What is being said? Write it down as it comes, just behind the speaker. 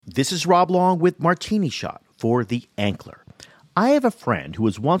This is Rob Long with Martini Shot for The Ankler. I have a friend who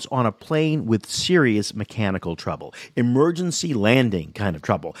was once on a plane with serious mechanical trouble, emergency landing kind of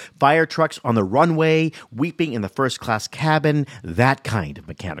trouble, fire trucks on the runway, weeping in the first-class cabin, that kind of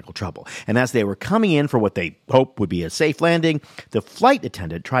mechanical trouble. And as they were coming in for what they hoped would be a safe landing, the flight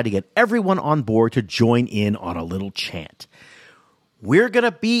attendant tried to get everyone on board to join in on a little chant. "We're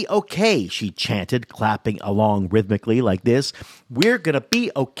gonna be okay," she chanted, clapping along rhythmically like this. "We're gonna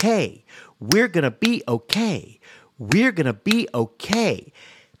be okay. We're gonna be okay. We're gonna be okay."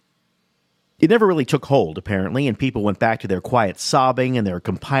 It never really took hold, apparently, and people went back to their quiet sobbing and their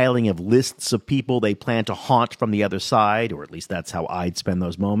compiling of lists of people they planned to haunt from the other side, or at least that's how I'd spend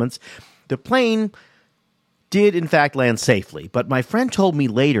those moments. The plane did, in fact, land safely, but my friend told me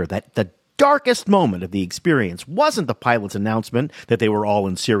later that the darkest moment of the experience wasn't the pilot's announcement that they were all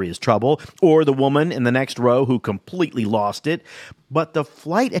in serious trouble, or the woman in the next row who completely lost it, but the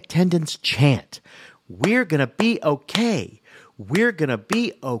flight attendant's chant, "We're gonna be okay. We're gonna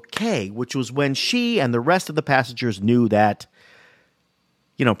be okay," which was when she and the rest of the passengers knew that,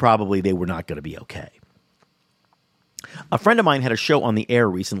 probably they were not going to be okay. A friend of mine had a show on the air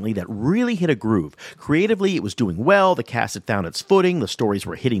recently that really hit a groove. Creatively, it was doing well. The cast had found its footing. The stories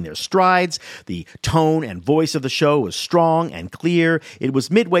were hitting their strides. The tone and voice of the show was strong and clear. It was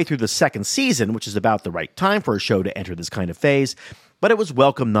midway through the second season, which is about the right time for a show to enter this kind of phase, but it was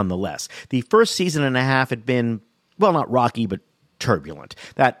welcome nonetheless. The first season and a half had been, well, not rocky, but turbulent.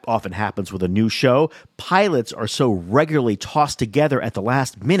 That often happens with a new show. Pilots are so regularly tossed together at the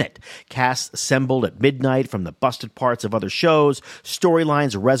last minute. Casts assembled at midnight from the busted parts of other shows.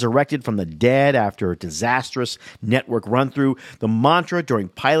 Storylines resurrected from the dead after a disastrous network run-through. The mantra during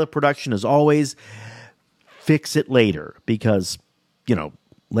pilot production is always, fix it later, because,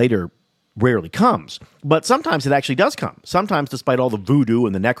 later rarely comes. But sometimes it actually does come. Sometimes, despite all the voodoo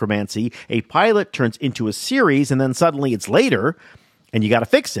and the necromancy, a pilot turns into a series, and then suddenly it's later, and you got to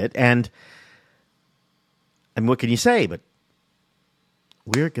fix it. And what can you say? But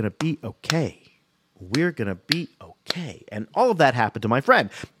we're going to be okay. We're going to be okay. And all of that happened to my friend.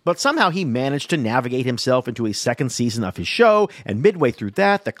 But somehow he managed to navigate himself into a second season of his show, and midway through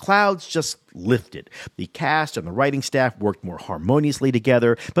that, the clouds just lifted. The cast and the writing staff worked more harmoniously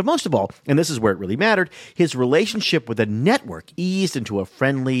together, but most of all, and this is where it really mattered, his relationship with the network eased into a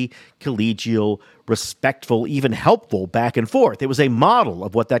friendly, collegial, respectful, even helpful back and forth. It was a model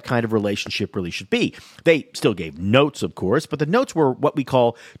of what that kind of relationship really should be. They still gave notes, of course, but the notes were what we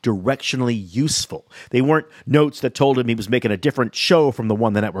call directionally useful. They weren't notes that told him he was making a different show from the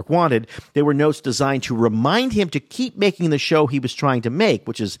one the network wanted. They were notes designed to remind him to keep making the show he was trying to make,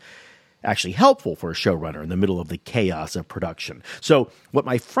 which is actually helpful for a showrunner in the middle of the chaos of production. So what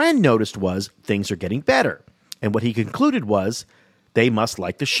my friend noticed was things are getting better. And what he concluded was they must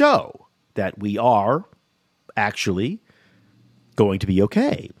like the show, that we are actually going to be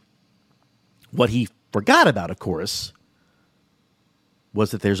okay. What he forgot about, of course,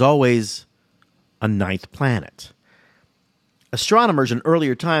 was that there's always a ninth planet. Astronomers in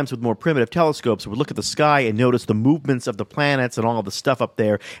earlier times with more primitive telescopes would look at the sky and notice the movements of the planets and all of the stuff up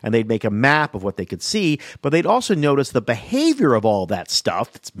there, and they'd make a map of what they could see, but they'd also notice the behavior of all that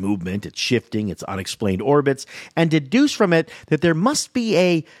stuff, its movement, its shifting, its unexplained orbits, and deduce from it that there must be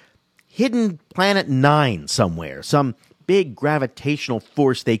a hidden planet 9 somewhere, some big gravitational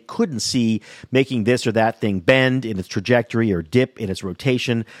force they couldn't see, making this or that thing bend in its trajectory or dip in its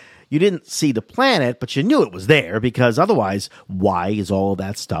rotation. You didn't see the planet, but you knew it was there, because otherwise, why is all of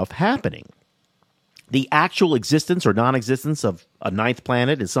that stuff happening? The actual existence or non-existence of a ninth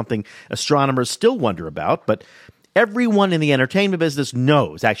planet is something astronomers still wonder about, but everyone in the entertainment business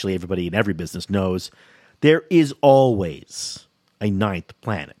knows, actually everybody in every business knows, there is always a ninth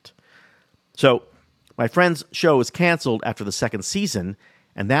planet. So my friend's show was canceled after the second season,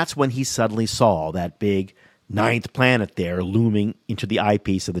 and that's when he suddenly saw that big ninth planet there looming into the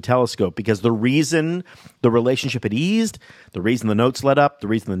eyepiece of the telescope, because the reason the relationship had eased, the reason the notes let up, the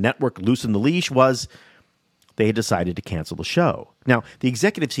reason the network loosened the leash was they had decided to cancel the show. Now, the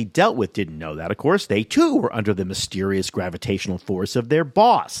executives he dealt with didn't know that, of course. They, too, were under the mysterious gravitational force of their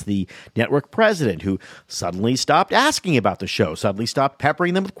boss, the network president, who suddenly stopped asking about the show, suddenly stopped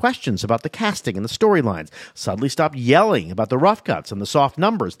peppering them with questions about the casting and the storylines, suddenly stopped yelling about the rough cuts and the soft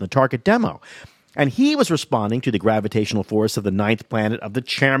numbers and the target demo. And he was responding to the gravitational force of the ninth planet of the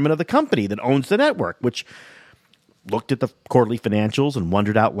chairman of the company that owns the network, which looked at the quarterly financials and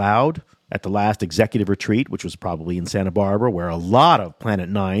wondered out loud at the last executive retreat, which was probably in Santa Barbara, where a lot of Planet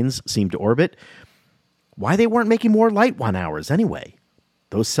Nines seemed to orbit, why they weren't making more Light 1 hours anyway.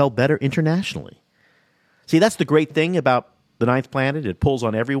 Those sell better internationally. See, that's the great thing about the ninth planet. It pulls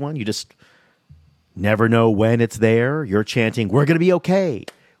on everyone. You just never know when it's there. You're chanting, we're going to be okay.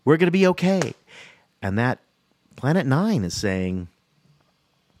 We're going to be okay. And that Planet 9 is saying,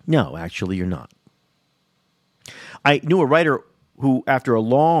 no, actually, you're not. I knew a writer who, after a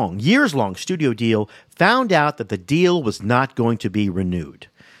years-long studio deal, found out that the deal was not going to be renewed,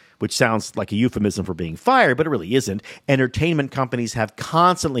 which sounds like a euphemism for being fired, but it really isn't. Entertainment companies have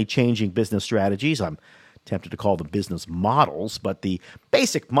constantly changing business strategies. I'm tempted to call them business models, but the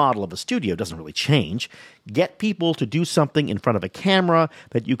basic model of a studio doesn't really change. Get people to do something in front of a camera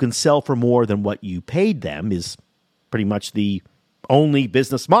that you can sell for more than what you paid them is pretty much the only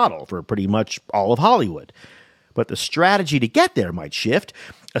business model for pretty much all of Hollywood. But the strategy to get there might shift.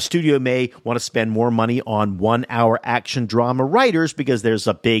 A studio may want to spend more money on 1-hour action drama writers because there's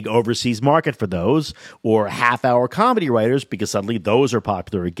a big overseas market for those, or half-hour comedy writers because suddenly those are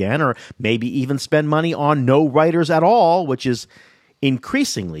popular again, or maybe even spend money on no writers at all, which is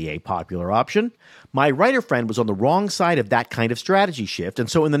increasingly a popular option. My writer friend was on the wrong side of that kind of strategy shift,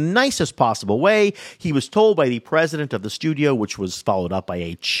 and so in the nicest possible way, he was told by the president of the studio, which was followed up by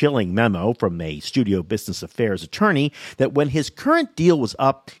a chilling memo from a studio business affairs attorney, that when his current deal was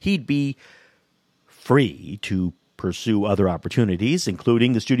up, he'd be free to pursue other opportunities,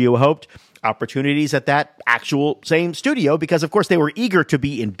 including, the studio hoped, opportunities at that actual same studio, because, of course, they were eager to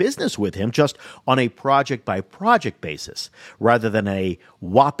be in business with him just on a project-by-project basis, rather than a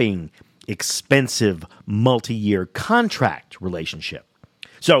whopping, expensive, multi-year contract relationship.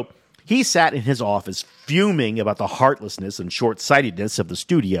 So he sat in his office fuming about the heartlessness and short-sightedness of the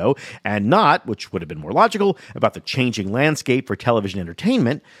studio, and not, which would have been more logical, about the changing landscape for television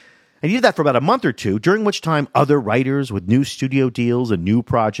entertainment. And he did that for about a month or two, during which time other writers with new studio deals and new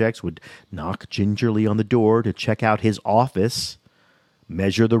projects would knock gingerly on the door to check out his office,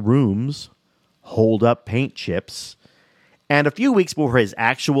 measure the rooms, hold up paint chips. And a few weeks before his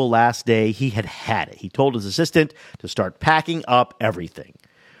actual last day, he had it. He told his assistant to start packing up everything.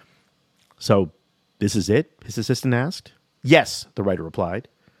 So, this is it? His assistant asked. Yes, the writer replied.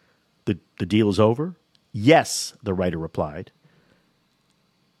 The deal is over? Yes, the writer replied.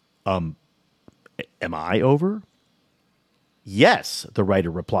 Am I over? Yes, the writer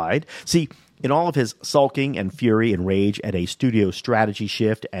replied. See, in all of his sulking and fury and rage at a studio strategy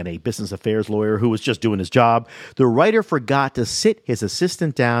shift and a business affairs lawyer who was just doing his job, the writer forgot to sit his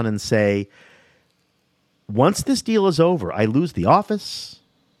assistant down and say, once this deal is over, I lose the office,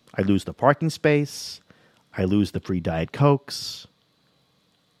 I lose the parking space, I lose the free Diet Cokes,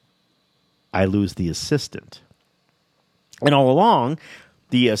 I lose the assistant. And all along,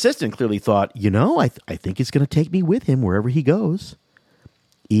 the assistant clearly thought, I think he's going to take me with him wherever he goes,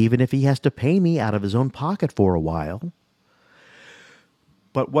 even if he has to pay me out of his own pocket for a while.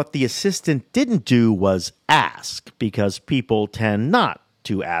 But what the assistant didn't do was ask, because people tend not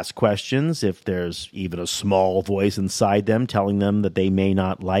to ask questions if there's even a small voice inside them telling them that they may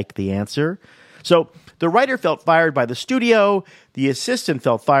not like the answer. So the writer felt fired by the studio, the assistant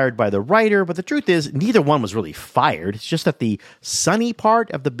felt fired by the writer, but the truth is neither one was really fired. It's just that the sunny part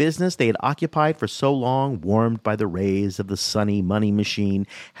of the business they had occupied for so long, warmed by the rays of the sunny money machine,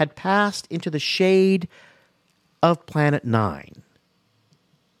 had passed into the shade of Planet 9,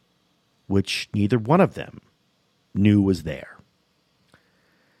 which neither one of them knew was there.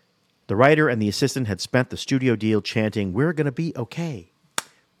 The writer and the assistant had spent the studio deal chanting, "We're going to be okay.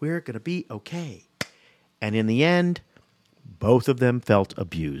 We're going to be okay." And in the end, both of them felt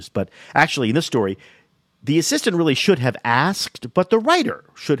abused. But actually, in this story, the assistant really should have asked, but the writer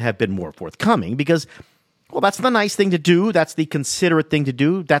should have been more forthcoming because, well, that's the nice thing to do. That's the considerate thing to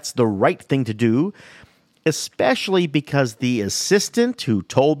do. That's the right thing to do, especially because the assistant who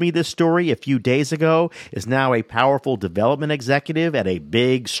told me this story a few days ago is now a powerful development executive at a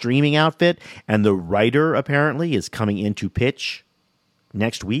big streaming outfit, and the writer apparently is coming in to pitch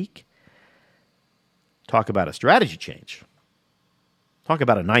next week. Talk about a strategy change. Talk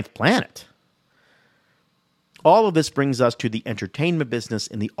about a ninth planet. All of this brings us to the entertainment business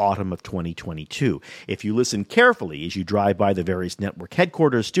in the autumn of 2022. If you listen carefully as you drive by the various network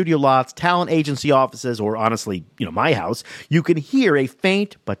headquarters, studio lots, talent agency offices, or honestly, my house, you can hear a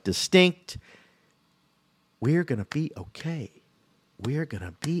faint but distinct, "We're going to be okay. We're going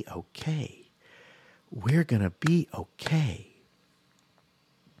to be okay. We're going to be okay."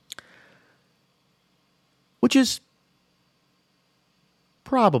 Which is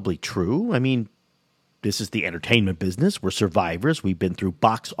probably true. I mean, This is the entertainment business. We're survivors. We've been through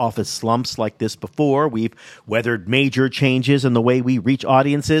box office slumps like this before. We've weathered major changes in the way we reach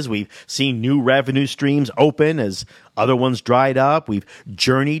audiences. We've seen new revenue streams open as other ones dried up. We've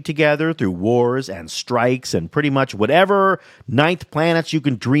journeyed together through wars and strikes and pretty much whatever ninth planets you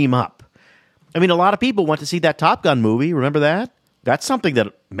can dream up. I mean, a lot of people went to see that Top Gun movie. Remember that? That's something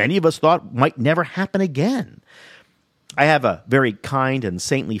that many of us thought might never happen again. I have a very kind and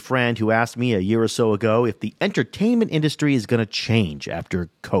saintly friend who asked me a year or so ago if the entertainment industry is going to change after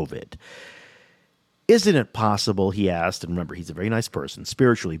COVID. Isn't it possible, he asked, and remember, he's a very nice person,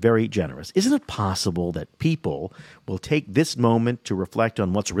 spiritually very generous. Isn't it possible that people will take this moment to reflect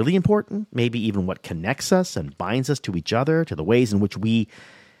on what's really important, maybe even what connects us and binds us to each other, to the ways in which we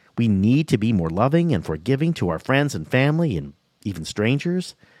need to be more loving and forgiving to our friends and family and even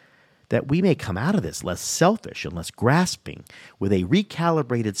strangers? That we may come out of this less selfish and less grasping with a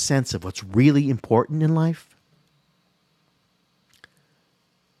recalibrated sense of what's really important in life?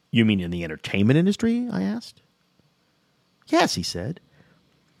 You mean in the entertainment industry? I asked. Yes, he said.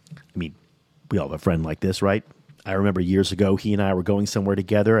 I mean, we all have a friend like this, right? I remember years ago, he and I were going somewhere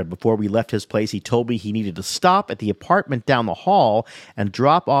together, and before we left his place, he told me he needed to stop at the apartment down the hall and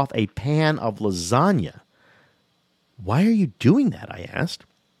drop off a pan of lasagna. Why are you doing that? I asked.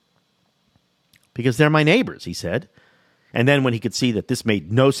 Because they're my neighbors, he said. And then when he could see that this made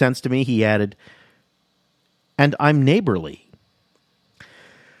no sense to me, he added, and I'm neighborly.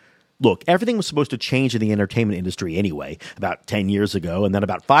 Look, everything was supposed to change in the entertainment industry anyway, about 10 years ago, and then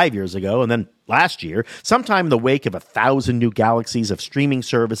about 5 years ago, and then last year, sometime in the wake of 1,000 new galaxies of streaming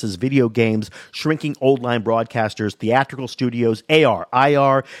services, video games, shrinking old-line broadcasters, theatrical studios, AR,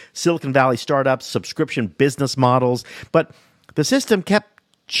 IR, Silicon Valley startups, subscription business models. But the system kept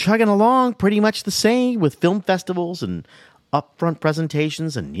chugging along pretty much the same, with film festivals and upfront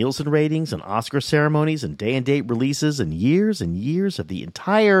presentations and Nielsen ratings and Oscar ceremonies and day-and-date releases and years of the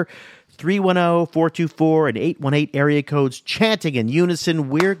entire 310, 424, and 818 area codes chanting in unison,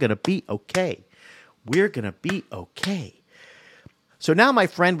 "We're going to be okay. We're going to be okay." So now my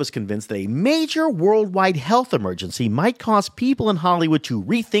friend was convinced that a major worldwide health emergency might cause people in Hollywood to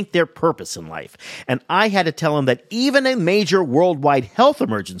rethink their purpose in life. And I had to tell him that even a major worldwide health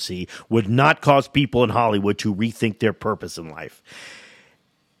emergency would not cause people in Hollywood to rethink their purpose in life.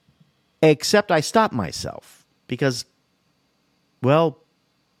 Except I stopped myself because, well,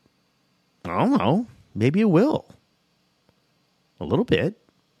 I don't know, maybe it will. A little bit.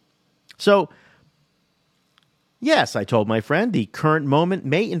 So, yes, I told my friend, the current moment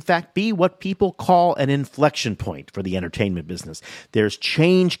may in fact be what people call an inflection point for the entertainment business. There's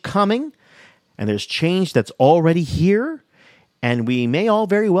change coming, and there's change that's already here, and we may all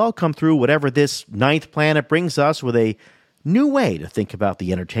very well come through whatever this ninth planet brings us with a new way to think about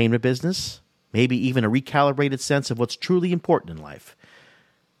the entertainment business, maybe even a recalibrated sense of what's truly important in life.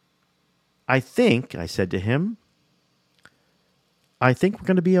 I said to him, I think we're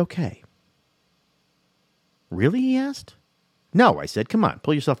going to be okay. Really, he asked. No, I said, come on,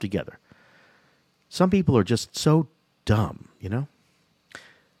 pull yourself together. Some people are just so dumb, you know?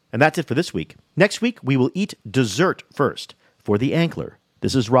 And that's it for this week. Next week, we will eat dessert first for the Ankler.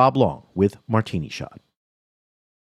 This is Rob Long with Martini Shot.